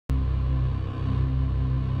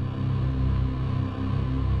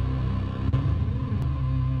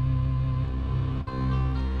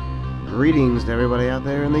Greetings to everybody out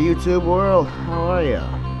there in the YouTube world. How are ya?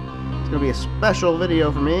 It's going to be a special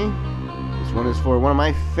video for me. This one is for one of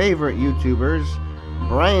my favorite YouTubers,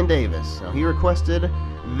 Brian Davis. Now, he requested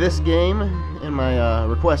this game in my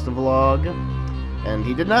request vlog, and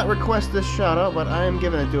he did not request this shoutout, but I am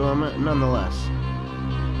giving it to him nonetheless.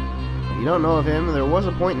 If you don't know of him, there was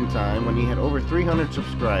a point in time when he had over 300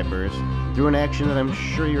 subscribers. Through an action that I'm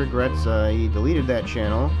sure he regrets, he deleted that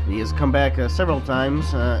channel. He has come back several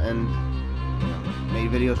times and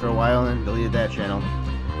made videos for a while and deleted that channel.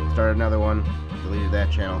 Started another one, deleted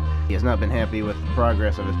that channel. He has not been happy with the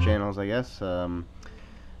progress of his channels, I guess.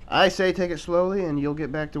 I say take it slowly and you'll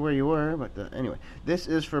get back to where you were, but anyway, this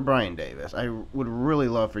is for Brian Davis. I would really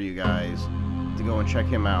love for you guys to go and check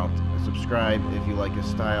him out. Subscribe if you like his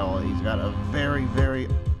style. He's got a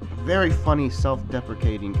very funny,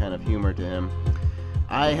 self-deprecating kind of humor to him.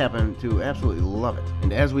 I happen to absolutely love it.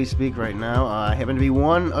 And as we speak right now, I happen to be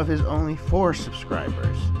one of his only 4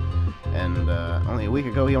 subscribers. And only a week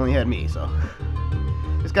ago, he only had me, so...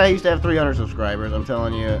 This guy used to have 300 subscribers. I'm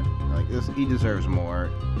telling you, like this, he deserves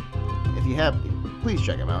more. If you have, please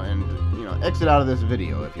check him out and, exit out of this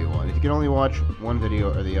video if you want. If you can only watch one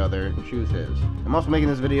video or the other, choose his. I'm also making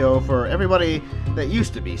this video for everybody that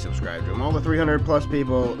used to be subscribed to him. All the 300 plus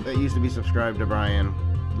people that used to be subscribed to Brian.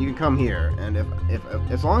 You can come here, and if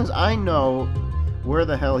as long as I know where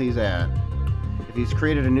the hell he's at, if he's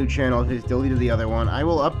created a new channel, if he's deleted the other one, I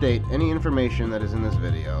will update any information that is in this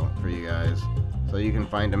video for you guys, so you can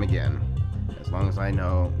find him again, as long as I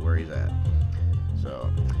know where he's at. So,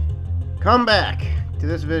 come back to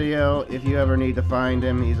this video if you ever need to find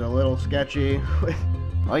him. He's a little sketchy,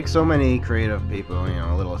 like so many creative people,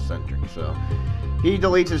 a little eccentric, so he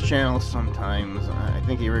deletes his channel sometimes. I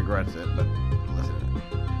think he regrets it, but listen,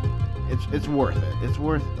 it's worth it. It's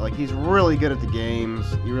worth, like, he's really good at the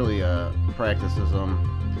games. He really practices them.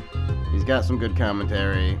 He's got some good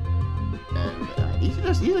commentary, and he's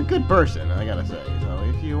a good person, I gotta say. So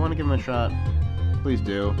if you want to give him a shot, please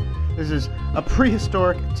do. This is a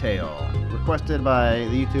Prehistoric Tale, requested by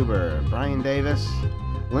the YouTuber Brian Davis.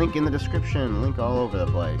 Link in the description, link all over the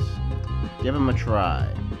place. Give him a try.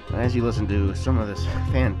 As you listen to some of this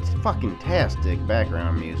fucking-tastic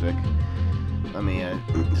background music, let me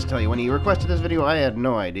just tell you, when he requested this video, I had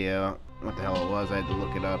no idea what the hell it was. I had to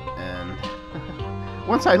look it up, and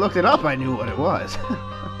once I looked it up, I knew what it was.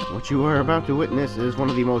 What you are about to witness is one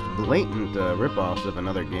of the most blatant rip-offs of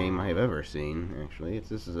another game I have ever seen, actually.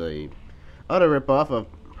 This is a utter rip-off of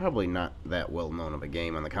probably not that well-known of a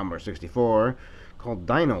game on the Commodore 64 called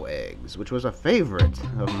Dino Eggs, which was a favorite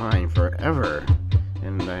of mine forever.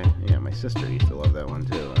 And my sister used to love that one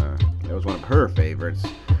too. That was one of her favorites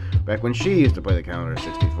back when she used to play the Commodore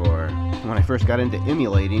 64. When I first got into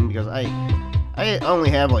emulating, because I only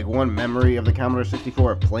have like one memory of the Commodore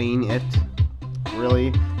 64 of playing it,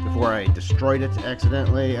 really, before I destroyed it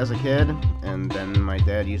accidentally as a kid, and then my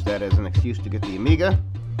dad used that as an excuse to get the Amiga.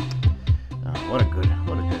 What a good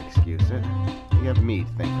excuse. You have me to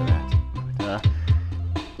thank for that.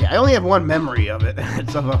 Yeah, I only have one memory of it.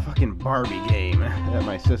 It's of a fucking Barbie game that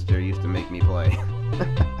my sister used to make me play.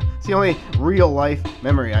 It's the only real-life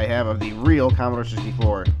memory I have of the real Commodore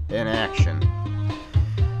 64 in action.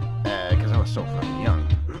 Because I was so fucking young.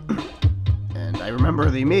 And I remember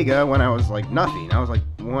the Amiga when I was like nothing. I was like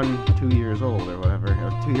 2 years old or whatever. I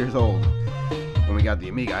was 2 years old when we got the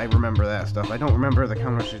Amiga. I remember that stuff. I don't remember the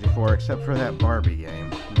Commodore 64 except for that Barbie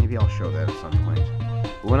game. Maybe I'll show that at some point.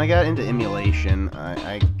 When I got into emulation,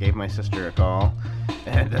 I gave my sister a call,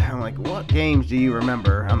 and I'm like, what games do you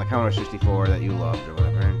remember on the Commodore 64 that you loved or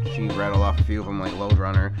whatever? And she rattled off a few of them, like Load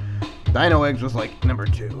Runner. Dino Eggs was like number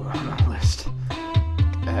 2 on the list.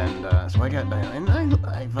 And so I got Dino, and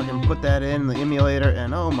I fucking put that in the emulator,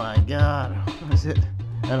 and oh my god, was it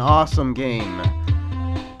an awesome game.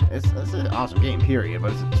 It's an awesome game, period,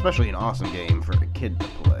 but it's especially an awesome game for a kid to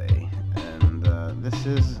play. And this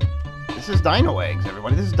is Dino Eggs,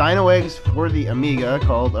 everybody. This is Dino Eggs for the Amiga,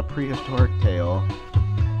 called A Prehistoric Tale.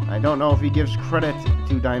 I don't know if he gives credit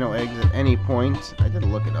to Dino Eggs at any point. I did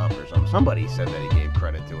look it up or something. Somebody said that he gave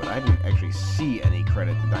credit to it. I didn't actually see any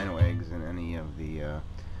credit to Dino Eggs in any of the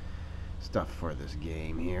stuff for this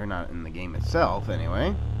game here. Not in the game itself,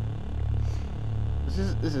 anyway. This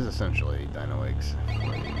is essentially Dino Eggs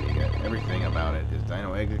for the Amiga. Everything about it is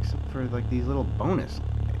Dino Eggs except for like these little bonus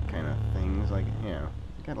kind of things, like,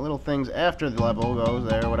 got little things after the level goes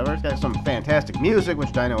there, whatever. It's got some fantastic music,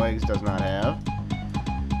 which Dino Eggs does not have.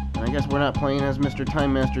 And I guess we're not playing as Mr.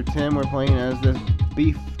 Time Master Tim, we're playing as this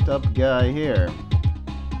beefed up guy here.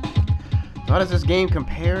 So how does this game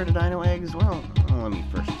compare to Dino Eggs? Well, let me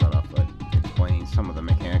first start off by explaining some of the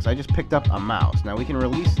mechanics. I just picked up a mouse. Now we can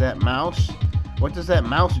release that mouse. What does that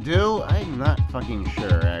mouse do? I'm not fucking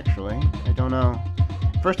sure, actually. I don't know.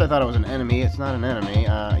 First I thought it was an enemy. It's not an enemy.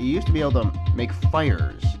 You used to be able to make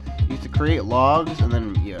fires. You used to create logs, and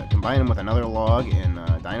then you combine them with another log in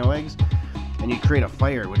Dino Eggs, and you'd create a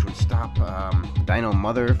fire which would stop Dino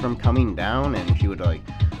Mother from coming down, and she would, like,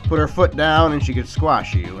 put her foot down, and she could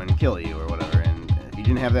squash you and kill you or whatever. And if you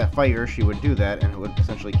didn't have that fire, she would do that, and it would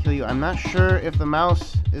essentially kill you. I'm not sure if the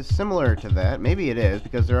mouse is similar to that. Maybe it is,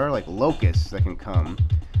 because there are, like, locusts that can come.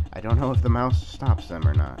 I don't know if the mouse stops them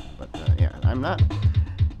or not, but yeah, I'm not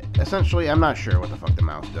sure what the fuck the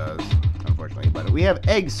mouse does, unfortunately. But we have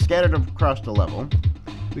eggs scattered across the level.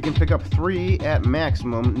 We can pick up 3 at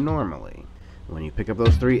maximum normally. When you pick up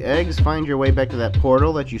those 3 eggs, find your way back to that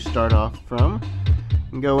portal that you start off from,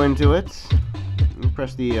 and go into it, and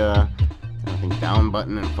press the I think down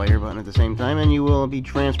button and fire button at the same time, and you will be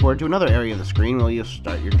transported to another area of the screen where you'll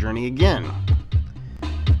start your journey again.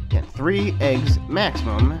 Again, 3 eggs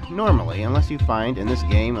maximum normally, unless you find in this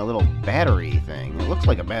game a little battery thing. It looks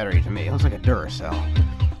like a battery to me. It looks like a Duracell.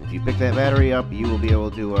 If you pick that battery up, you will be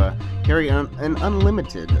able to carry an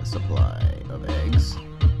unlimited supply of eggs.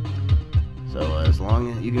 So as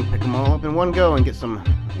long as you can pick them all up in one go and get some,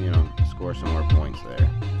 score some more points there.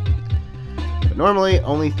 But normally,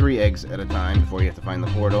 only 3 eggs at a time before you have to find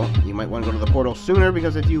the portal. You might want to go to the portal sooner,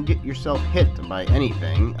 because if you get yourself hit by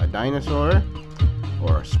anything, a dinosaur,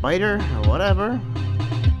 or a spider, or whatever,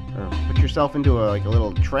 or put yourself into a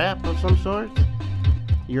little trap of some sort,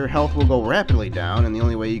 your health will go rapidly down, and the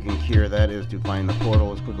only way you can cure that is to find the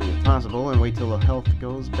portal as quickly as possible and wait till the health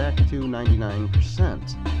goes back to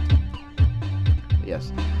 99%.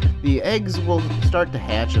 Yes, the eggs will start to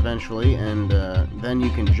hatch eventually, and then you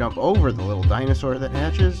can jump over the little dinosaur that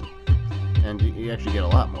hatches, and you actually get a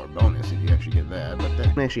lot more bonus if you actually get that. But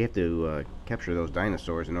then you actually have to capture those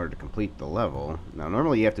dinosaurs in order to complete the level. Now,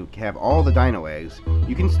 normally you have to have all the Dino Eggs.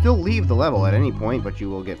 You can still leave the level at any point, but you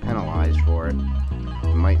will get penalized for it.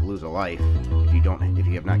 You might lose a life if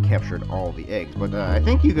you have not captured all the eggs. But I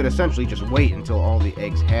think you could essentially just wait until all the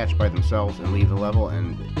eggs hatch by themselves and leave the level,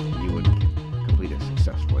 and you would complete it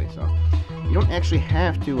successfully. So you don't actually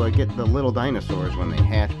have to get the little dinosaurs when they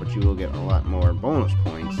hatch, but you will get a lot more bonus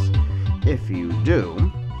points if you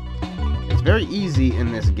do. It's very easy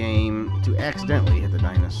in this game to accidentally hit the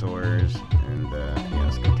dinosaurs and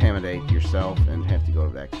contaminate yourself and have to go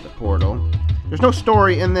back to the portal. There's no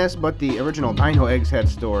story in this, but the original Dino Eggs had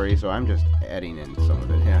story, so I'm just adding in some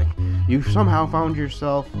of it. Heck, you've somehow found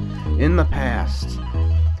yourself in the past,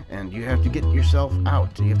 and you have to get yourself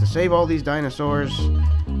out. You have to save all these dinosaurs,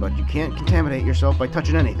 but you can't contaminate yourself by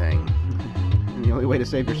touching anything. And the only way to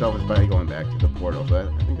save yourself is by going back to the portal. So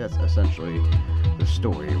I think that's essentially the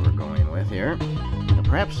story we're going with here. Now,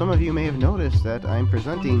 perhaps some of you may have noticed that I'm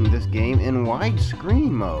presenting this game in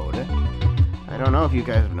widescreen mode. I don't know if you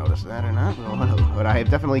guys have noticed that or not, but I have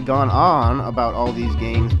definitely gone on about all these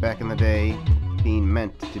games back in the day being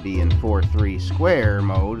meant to be in 4:3 square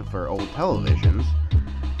mode for old televisions.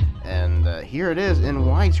 And here it is in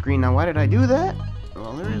widescreen. Now, why did I do that?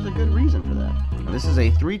 Well, there is a good reason for that. This is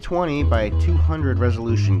a 320 by 200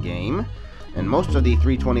 resolution game, and most of the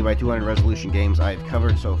 320 by 200 resolution games I've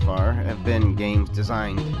covered so far have been games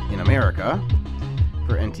designed in America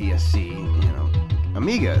for NTSC,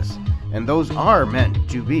 Amigas, and those are meant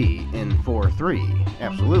to be in 4:3,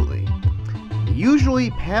 absolutely. Usually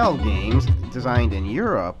PAL games designed in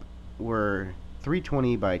Europe were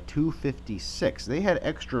 320 by 256. They had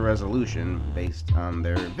extra resolution based on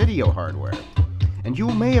their video hardware. And you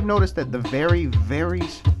may have noticed that the very, very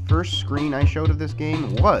first screen I showed of this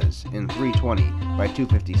game was in 320 by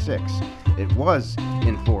 256. It was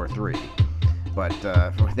in 4:3. But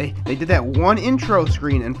they did that one intro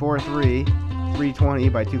screen in 4:3, 320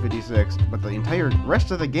 by 256, but the entire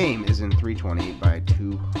rest of the game is in 320 by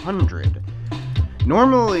 200.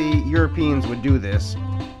 Normally, Europeans would do this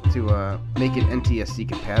to make it NTSC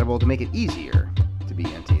compatible, to make it easier to be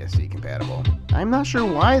NTSC compatible. I'm not sure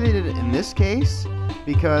why they did it in this case,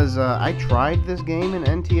 because I tried this game in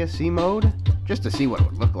NTSC mode just to see what it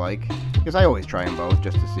would look like, because I always try them both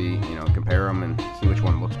just to see, compare them and see which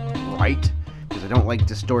one looks right, because I don't like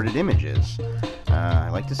distorted images. I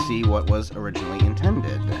like to see what was originally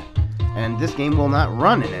intended. And this game will not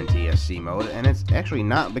run in NTSC mode, and it's actually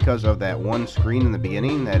not because of that one screen in the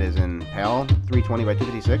beginning that is in PAL 320 by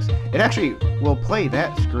 256. It actually will play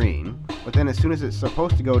that screen, but then as soon as it's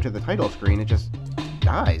supposed to go to the title screen, it just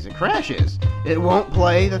dies. It crashes. It won't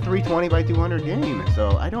play the 320 by 200 game,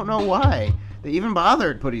 so I don't know why they even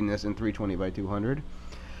bothered putting this in 320 by 200.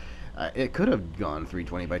 It could have gone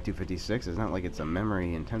 320 by 256. It's not like it's a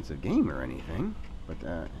memory-intensive game or anything.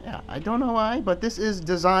 But yeah, I don't know why, but this is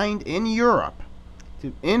designed in Europe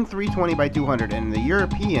in 320 by 200, and the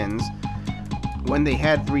Europeans, when they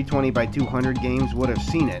had 320 by 200 games, would have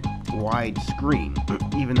seen it widescreen.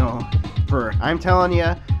 Even though, I'm telling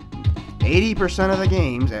you, 80% of the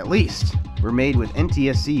games, at least, were made with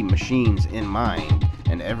NTSC machines in mind,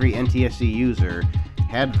 and every NTSC user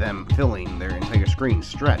had them filling their entire screen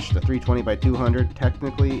stretched. The 320 by 200,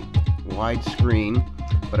 technically widescreen,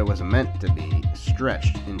 but it was meant to be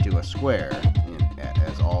stretched into a square,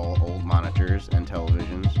 as all old monitors and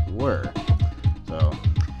televisions were. So,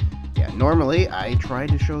 yeah, normally I try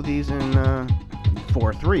to show these in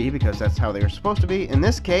 4:3 because that's how they were supposed to be. In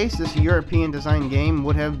this case, this European design game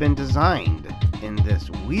would have been designed in this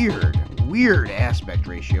weird aspect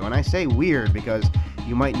ratio. And I say weird because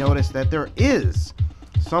you might notice that there is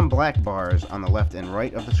some black bars on the left and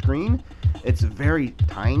right of the screen. It's very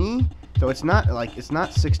tiny, so it's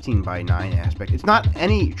not 16 by 9 aspect. It's not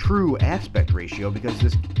any true aspect ratio because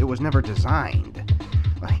it was never designed.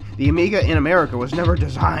 Like, the Amiga in America was never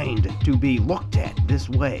designed to be looked at this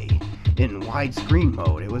way in widescreen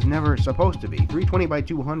mode. It was never supposed to be. 320 by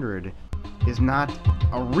 200 is not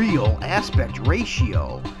a real aspect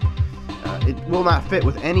ratio. It will not fit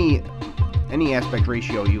with any aspect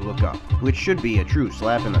ratio you look up, which should be a true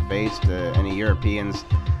slap in the face to any Europeans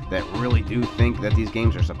that really do think that these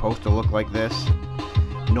games are supposed to look like this.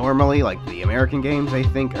 Normally, like the American games they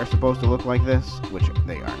think are supposed to look like this, which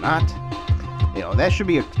they are not. You know, that should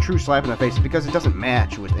be a true slap in the face because it doesn't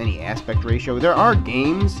match with any aspect ratio. There are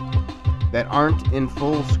games that aren't in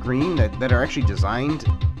full screen that are actually designed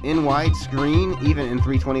in widescreen, even in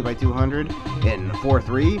 320 by 200 in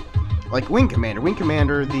 4:3. Like Wing Commander. Wing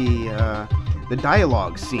Commander, the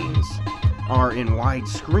dialogue scenes are in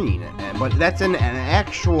widescreen, but that's an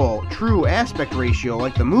actual true aspect ratio,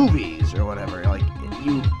 like the movies or whatever. Like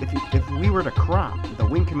if we were to crop the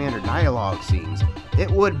Wing Commander dialogue scenes,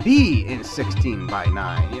 it would be in 16 by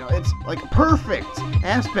 9. You know, it's like a perfect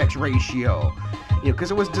aspect ratio. You know,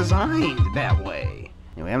 because it was designed that way.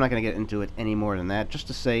 Anyway, I'm not going to get into it any more than that, just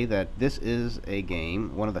to say that this is a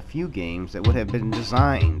game, one of the few games that would have been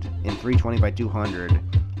designed in 320 by 200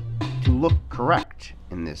 to look correct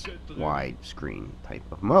in this widescreen type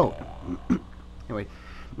of mode. Anyway,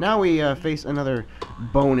 now we face another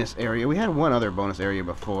bonus area. We had one other bonus area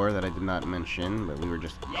before that I did not mention, but we were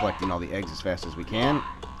just collecting all the eggs as fast as we can.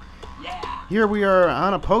 Here we are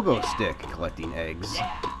on a pogo stick collecting eggs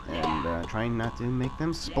and trying not to make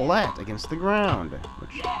them splat against the ground,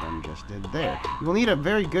 which Ben just did there. You will need a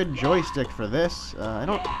very good joystick for this.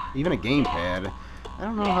 Even a gamepad. I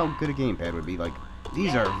don't know how good a gamepad would be. Like,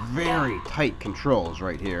 these are very tight controls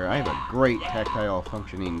right here. I have a great tactile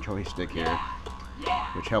functioning joystick here,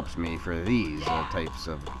 which helps me for these types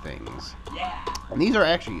of things. And these are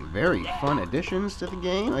actually very fun additions to the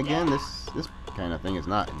game. Again, this kind of thing is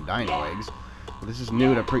not in Dino Eggs. This is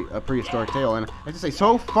new to Prehistoric Tale, and I have to say,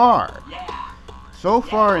 so far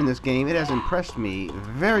in this game, it has impressed me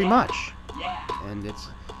very much. And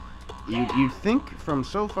you'd think from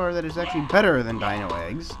so far that it's actually better than Dino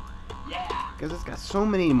Eggs, because it's got so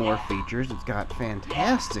many more features. It's got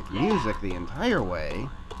fantastic music the entire way,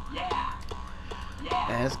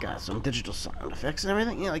 and it's got some digital sound effects and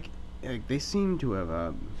everything. Yeah, like they seem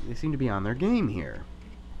to be on their game here.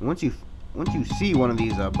 Once you see one of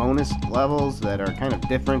these bonus levels that are kind of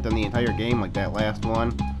different than the entire game, like that last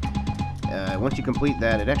one, once you complete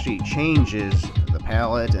that, it actually changes the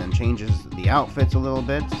palette and changes the outfits a little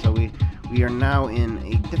bit. So we are now in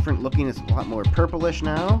a different looking, it's a lot more purplish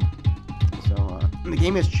now. So the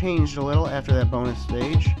game has changed a little after that bonus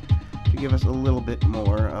stage to give us a little bit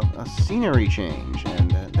more of a scenery change,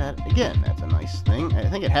 and that, again, that's a nice thing. I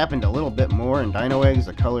think it happened a little bit more in Dino Eggs.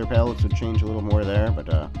 The color palettes would change a little more there, but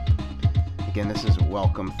again, this is a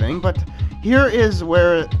welcome thing. But here is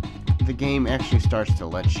where the game actually starts to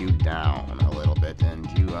let you down a little bit, and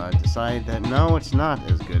you decide that no, it's not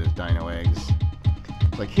as good as Dino Eggs.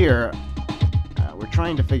 It's like here, we're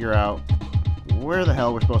trying to figure out where the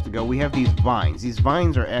hell we're supposed to go. We have these vines. These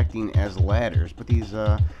vines are acting as ladders, but these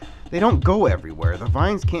they don't go everywhere. The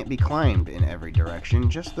vines can't be climbed in every direction,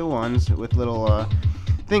 just the ones with little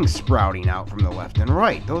things sprouting out from the left and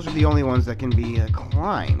right. Those are the only ones that can be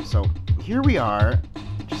climbed. So here we are,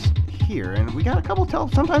 just here, and we got a couple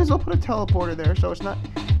sometimes they'll put a teleporter there, so it's not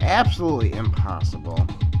absolutely impossible.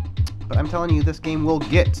 But I'm telling you, this game will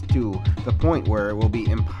get to the point where it will be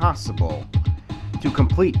impossible to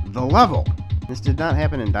complete the level. This did not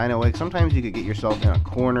happen in Dino Eggs. Sometimes you could get yourself in a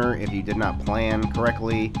corner if you did not plan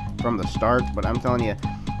correctly from the start, but I'm telling you,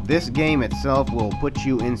 this game itself will put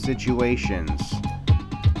you in situations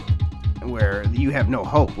where you have no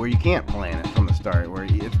hope, where you can't plan it from the start, where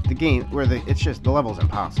it's the game, where it's just, the level's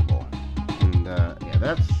impossible. And, yeah,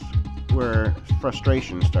 that's where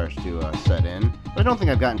frustration starts to set in. But I don't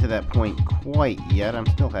think I've gotten to that point quite yet. I'm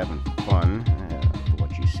still having fun.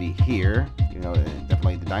 What you see here, you know,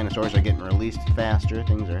 definitely the dinosaurs are getting released faster.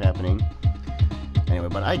 Things are happening. Anyway,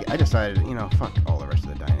 but I decided, you know, fuck all the rest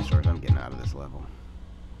of the dinosaurs. I'm getting out of this level.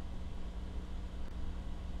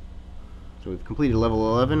 So we've completed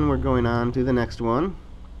level 11. We're going on to the next one.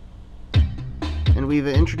 And we've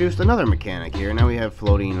introduced another mechanic here. Now we have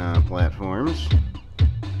floating platforms.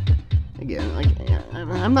 Again, like,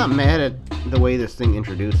 I'm not mad at the way this thing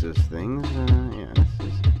introduces things. Yeah, this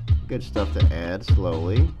is good stuff to add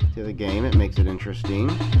slowly to the game. It makes it interesting.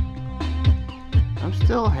 I'm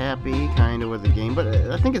still happy, kind of, with the game, but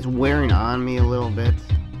I think it's wearing on me a little bit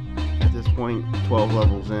at this point, 12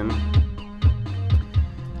 levels in.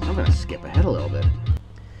 I'm going to skip ahead a little bit.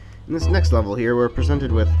 In this next level here, we're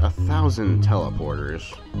presented with 1,000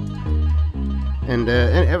 teleporters. And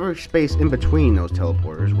every space in between those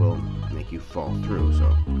teleporters will make you fall through. So,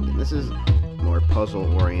 again, this is more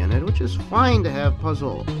puzzle-oriented, which is fine to have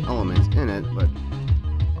puzzle elements in it, but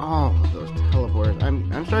all of those teleporters,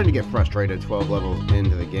 I'm starting to get frustrated 12 levels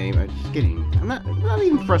into the game. I'm not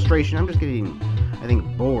even frustration, I'm just getting, I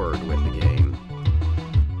think, bored with the game.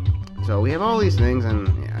 So we have all these things, and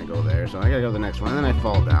yeah, I go there, so I gotta go to the next one, and then I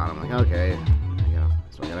fall down. I'm like, okay,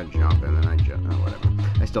 so I gotta jump, and then I jump, oh, whatever.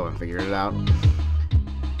 I still haven't figured it out.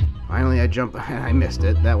 Finally, I jump, and I missed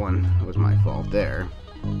it. That one was my fault there.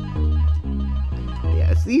 Yeah,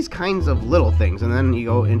 it's these kinds of little things, and then you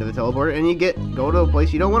go into the teleporter, and you go to a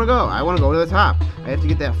place you don't want to go. I want to go to the top. I have to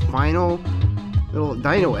get that final little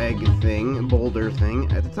Dino Egg thing, boulder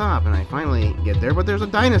thing, at the top, and I finally get there, but there's a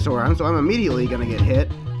dinosaur on, so I'm immediately gonna get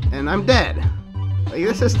hit, and I'm dead. Like,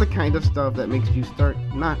 this is the kind of stuff that makes you start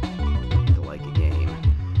not to like a game.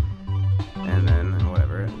 And then,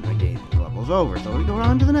 whatever, the game level's over, so we go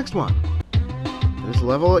on to the next one. This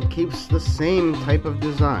level, it keeps the same type of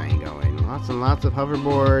design going. Lots and lots of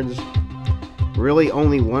hoverboards. Really,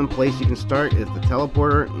 only one place you can start is the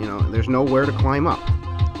teleporter. You know, there's nowhere to climb up.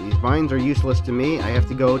 These vines are useless to me. I have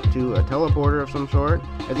to go to a teleporter of some sort.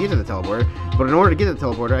 I have to get to the teleporter. But in order to get to the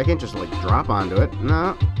teleporter, I can't just, like, drop onto it.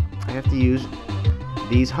 No, I have to use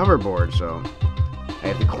these hoverboards. So I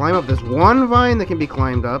have to climb up this one vine that can be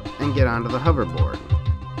climbed up and get onto the hoverboard.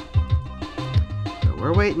 So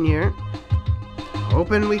we're waiting here,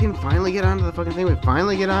 hoping we can finally get onto the fucking thing. We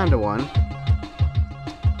finally get onto one.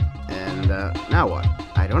 And now what?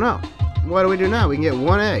 I don't know. What do we do now? We can get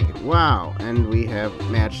one egg. Wow. And we have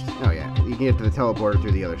matched. Oh, yeah. You can get to the teleporter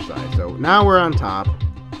through the other side. So now we're on top.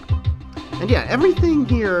 And yeah, everything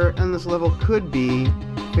here on this level could be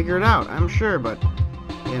figured out, I'm sure. But,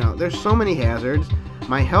 you know, there's so many hazards.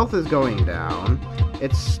 My health is going down.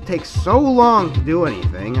 It takes so long to do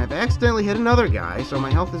anything. I've accidentally hit another guy, so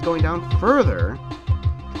my health is going down further.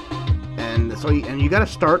 And so you got to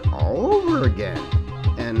start all over again.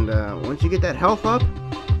 And once you get that health up,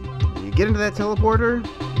 and you get into that teleporter,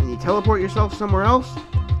 and you teleport yourself somewhere else,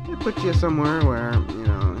 it puts you somewhere where, you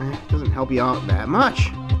know, it doesn't help you out that much.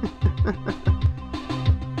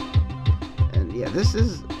 And yeah, this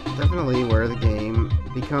is definitely where the game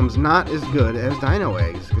becomes not as good as Dino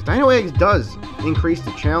Eggs, because Dino Eggs does increase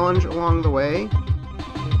the challenge along the way,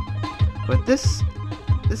 but this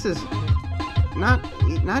is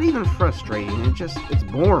not even frustrating. It's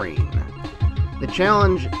boring. The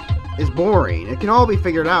challenge is boring. It can all be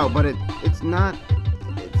figured out, but it's not.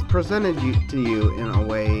 It's presented to you in a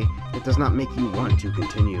way that does not make you want to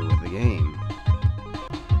continue with the game.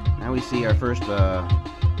 Now we see our first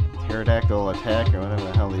pterodactyl attack, or whatever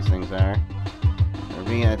the hell these things are. They're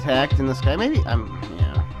being attacked in the sky. Maybe I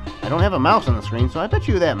don't have a mouse on the screen, so I bet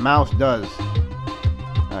you that mouse does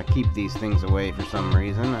keep these things away for some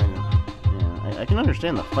reason. I can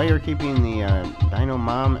understand the fire keeping the Dino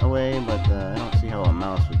Mom away, but I don't see how a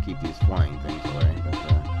mouse would keep these flying things away. But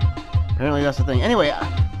apparently that's the thing. Anyway,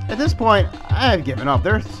 at this point, I've given up.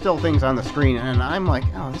 There's still things on the screen, and I'm like,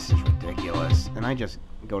 oh, this is ridiculous. And I just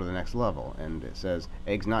go to the next level, and it says,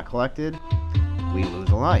 eggs not collected, we lose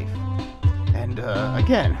a life. And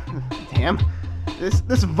again, damn,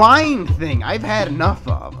 this vine thing I've had enough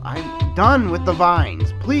of. I'm done with the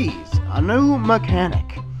vines. Please, a new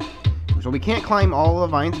mechanic. So we can't climb all the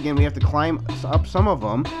vines again. We have to climb up some of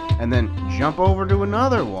them and then jump over to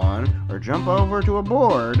another one or jump over to a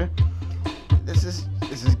board. This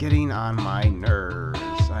is getting on my nerves.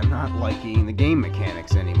 I'm not liking the game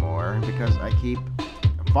mechanics anymore because I keep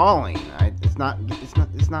falling. It's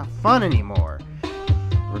not fun anymore.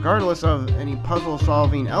 Regardless of any puzzle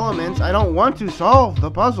solving elements, I don't want to solve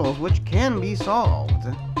the puzzles which can be solved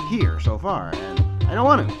here so far, and I don't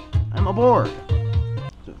want to. I'm aboard.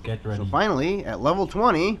 Get ready. So finally, at level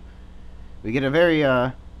 20, we get a very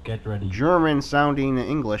Get ready. German-sounding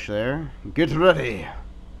English there. Get ready.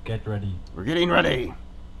 Get ready. We're getting ready.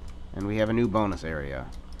 And we have a new bonus area.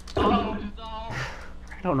 I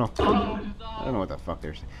don't know. I don't know what the fuck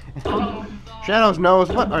they're saying. Shadows knows.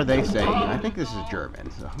 What are they saying? I think this is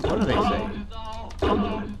German. So what are they saying?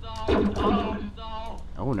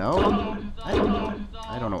 Oh no?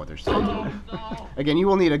 I don't know what they're saying. Again, you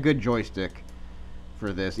will need a good joystick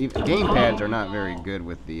for this. Even gamepads are not very good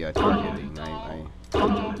with the targeting. I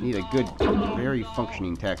need a good, very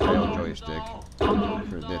functioning tactile joystick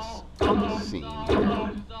for this scene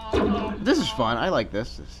here. This is fun. I like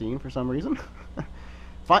this scene for some reason.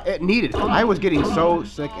 It needed. I was getting so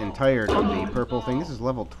sick and tired of the purple thing. This is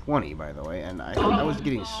level 20, by the way, and I was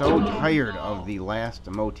getting so tired of the last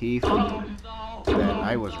motif that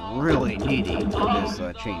I was really needing this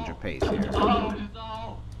change of pace here.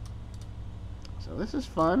 So this is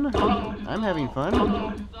fun. I'm having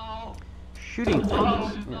fun. Shooting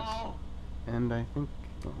things, yes. And I think,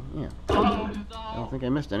 well, yeah. I don't think I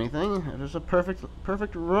missed anything. There's a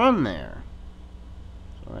perfect run there.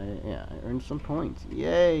 So I earned some points.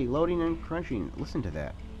 Yay! Loading and crunching. Listen to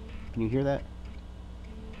that. Can you hear that?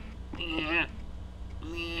 Oh,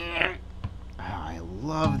 I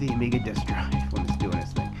love the Amiga disk drive when it's doing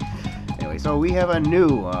its thing. Anyway, so we have a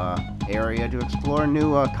new area to explore,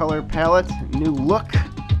 new color palette, new look.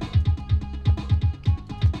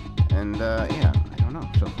 And yeah, I don't know.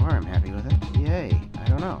 So far, I'm happy with it. Yay! I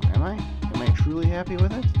don't know. Am I? Am I truly happy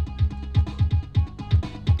with it?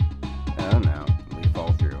 Oh no, we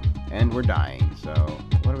fall through, and we're dying. So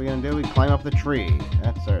what are we gonna do? We climb up the tree.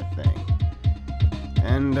 That's our thing.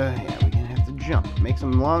 And yeah, we're gonna have to jump. Make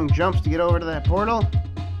some long jumps to get over to that portal.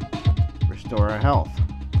 Restore our health.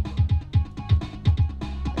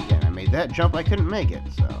 Again, I made that jump. I couldn't make it.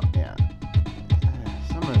 So yeah,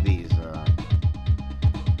 some of these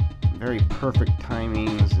very perfect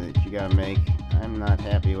timings that you gotta make, I'm not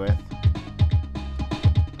happy with.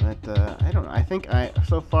 But I don't know. I think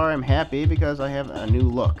so far I'm happy because I have a new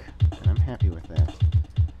look, and I'm happy with that.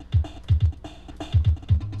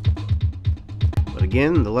 But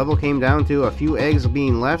again, the level came down to a few eggs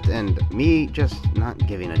being left and me just not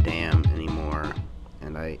giving a damn anymore.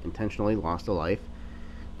 And I intentionally lost a life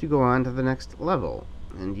to go on to the next level.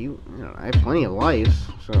 And you know, I have plenty of lives,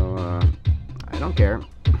 so I don't care.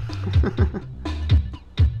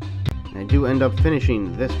 I do end up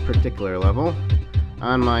finishing this particular level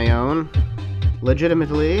on my own,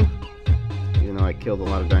 legitimately, even though I killed a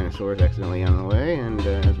lot of dinosaurs accidentally on the way, and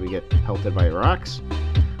as we get pelted by rocks,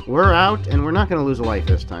 we're out, and we're not going to lose a life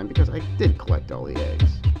this time, because I did collect all the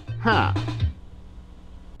eggs. Ha!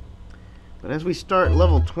 But as we start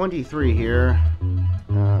level 23 here,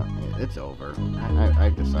 it's over.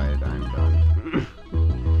 I've decided I'm done.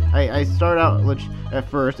 I start out at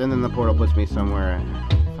first, and then the portal puts me somewhere.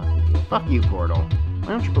 Fuck you, portal. Why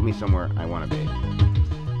don't you put me somewhere I want to be?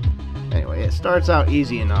 Anyway, it starts out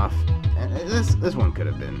easy enough, and this one could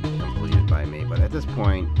have been completed by me, but at this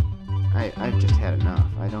point, I've just had enough.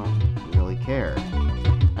 I don't really care.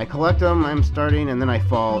 I collect them, I'm starting, and then I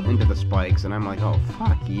fall into the spikes, and I'm like, oh,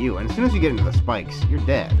 fuck you. And as soon as you get into the spikes, you're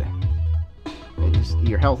dead.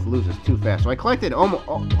 Your health loses too fast. So I collected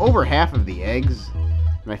over half of the eggs,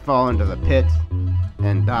 and I fall into the pit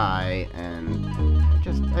and die, and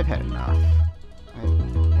I've had enough.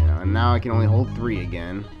 And now I can only hold 3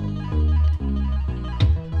 again.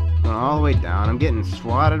 Going all the way down. I'm getting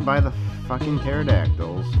swatted by the fucking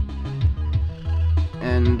pterodactyls.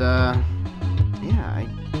 And, yeah,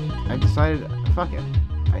 I decided, fuck it.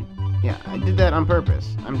 I did that on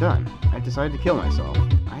purpose. I'm done. I decided to kill myself.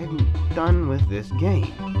 I'm done with this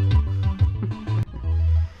game.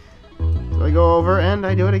 So I go over and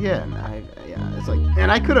I do it again. Yeah, it's like,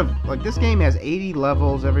 and I could have, like, this game has 80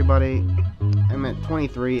 levels, everybody. I'm at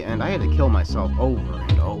 23, and I had to kill myself over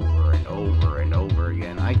and over and over and over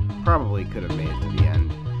again. I probably could have made it to the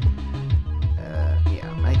end.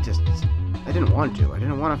 Yeah, I didn't want to. I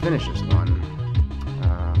didn't want to finish this one.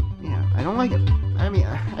 Yeah, I don't like it. I mean,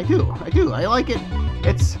 I do. I like it.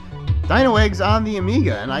 It's Dino Eggs on the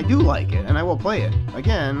Amiga, and I do like it, and I will play it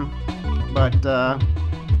again, but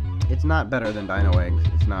it's not better than Dino Eggs.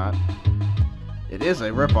 It's not. It is a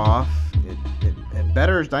ripoff. It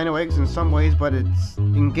betters Dino Eggs in some ways, but it's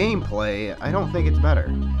in gameplay, I don't think it's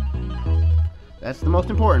better. That's the most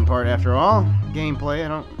important part, after all. Gameplay.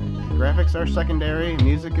 Graphics are secondary,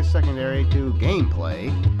 music is secondary to gameplay,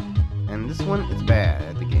 and this one, it's bad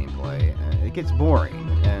at the gameplay. It gets boring,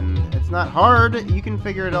 and it's not hard. You can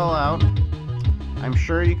figure it all out. I'm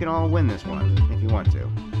sure you can all win this one if you want to.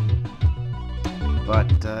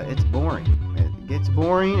 but it's boring. It gets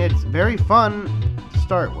boring. It's very fun to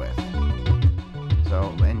start with.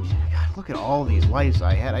 So, and God, look at all these lives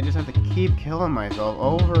I had. I just have to keep killing myself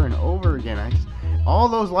over and over again. All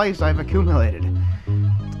those lives I've accumulated.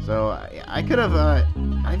 So I could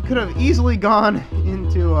have easily gone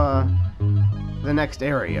into the next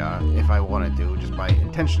area if I wanted to, just by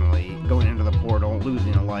intentionally going into the portal,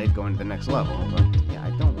 losing a life, going to the next level. But yeah, I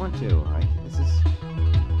don't want to.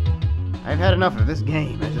 I've had enough of this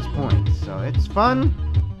game at this point. So it's fun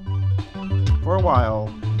for a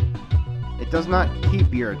while. It does not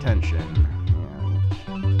keep your attention.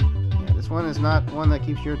 Yeah, this one is not one that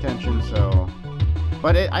keeps your attention. So,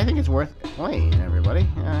 but I think it's worth playing, everybody.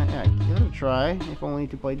 Yeah, give it a try, if only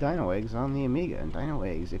to play Dino Eggs on the Amiga. And Dino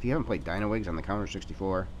Eggs, if you haven't played Dino Eggs on the Commodore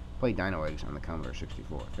 64, play Dino Eggs on the Commodore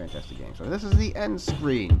 64. Fantastic game. So this is the end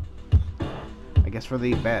screen. I guess for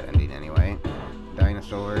the bad ending, anyway.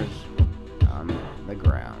 Dinosaurs on the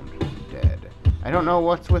ground, dead. I don't know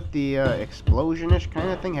what's with the explosion-ish kind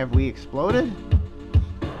of thing. Have we exploded?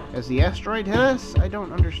 Has the asteroid hit us? I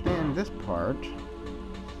don't understand this part.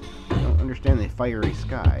 I don't understand the fiery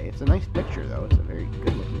sky. It's a nice picture, though. It's a very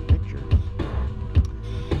good-looking picture.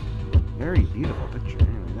 Very beautiful picture.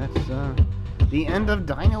 Anyway, that's the end of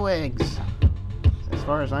Dino Eggs. As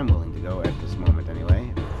far as I'm willing to go at this moment,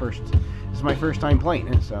 anyway. This is my first time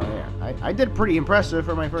playing it, so yeah. I did pretty impressive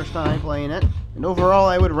for my first time playing it. And overall,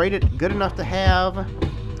 I would rate it good enough to have.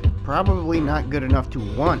 Probably not good enough to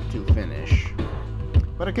want to finish.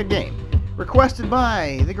 But a good game. Requested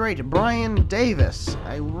by the great Brian Davis.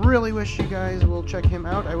 I really wish you guys will check him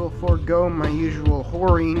out. I will forego my usual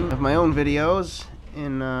whoring of my own videos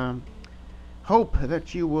in hope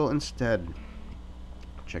that you will instead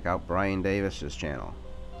check out Brian Davis's channel.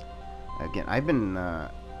 Again, I've been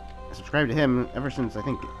subscribed to him ever since I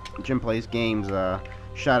think Jim Plays Games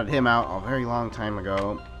shouted him out a very long time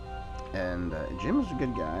ago. And Jim is a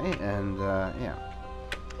good guy, and yeah.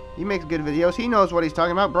 He makes good videos. He knows what he's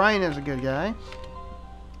talking about. Brian is a good guy.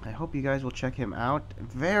 I hope you guys will check him out.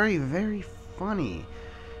 Very, very funny.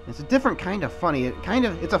 It's a different kind of funny.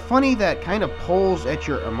 It's a funny that kind of pulls at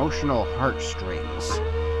your emotional heartstrings.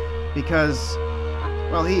 Because,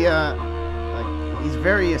 well, he's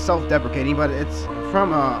very self-deprecating, but it's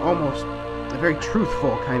from almost a very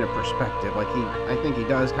truthful kind of perspective. Like I think he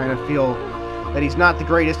does kind of feel that he's not the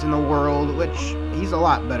greatest in the world, which he's a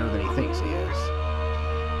lot better than he thinks he is.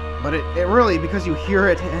 But it really, because you hear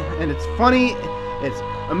it, and it's funny, it's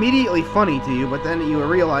immediately funny to you, but then you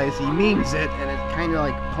realize he means it, and it kind of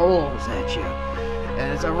like pulls at you.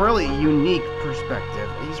 And it's a really unique perspective.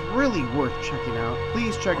 He's really worth checking out.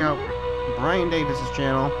 Please check out Brian Davis's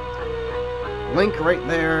channel. Link right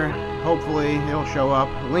there. Hopefully it'll show up.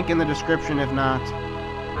 Link in the description if not.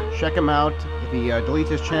 Check him out. If he deletes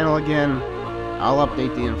his channel again, I'll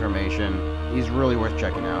update the information. He's really worth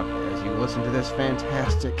checking out. You listen to this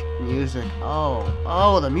fantastic music.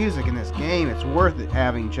 Oh, the music in this game. It's worth it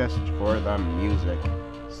having just for the music.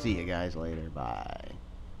 See you guys later. Bye.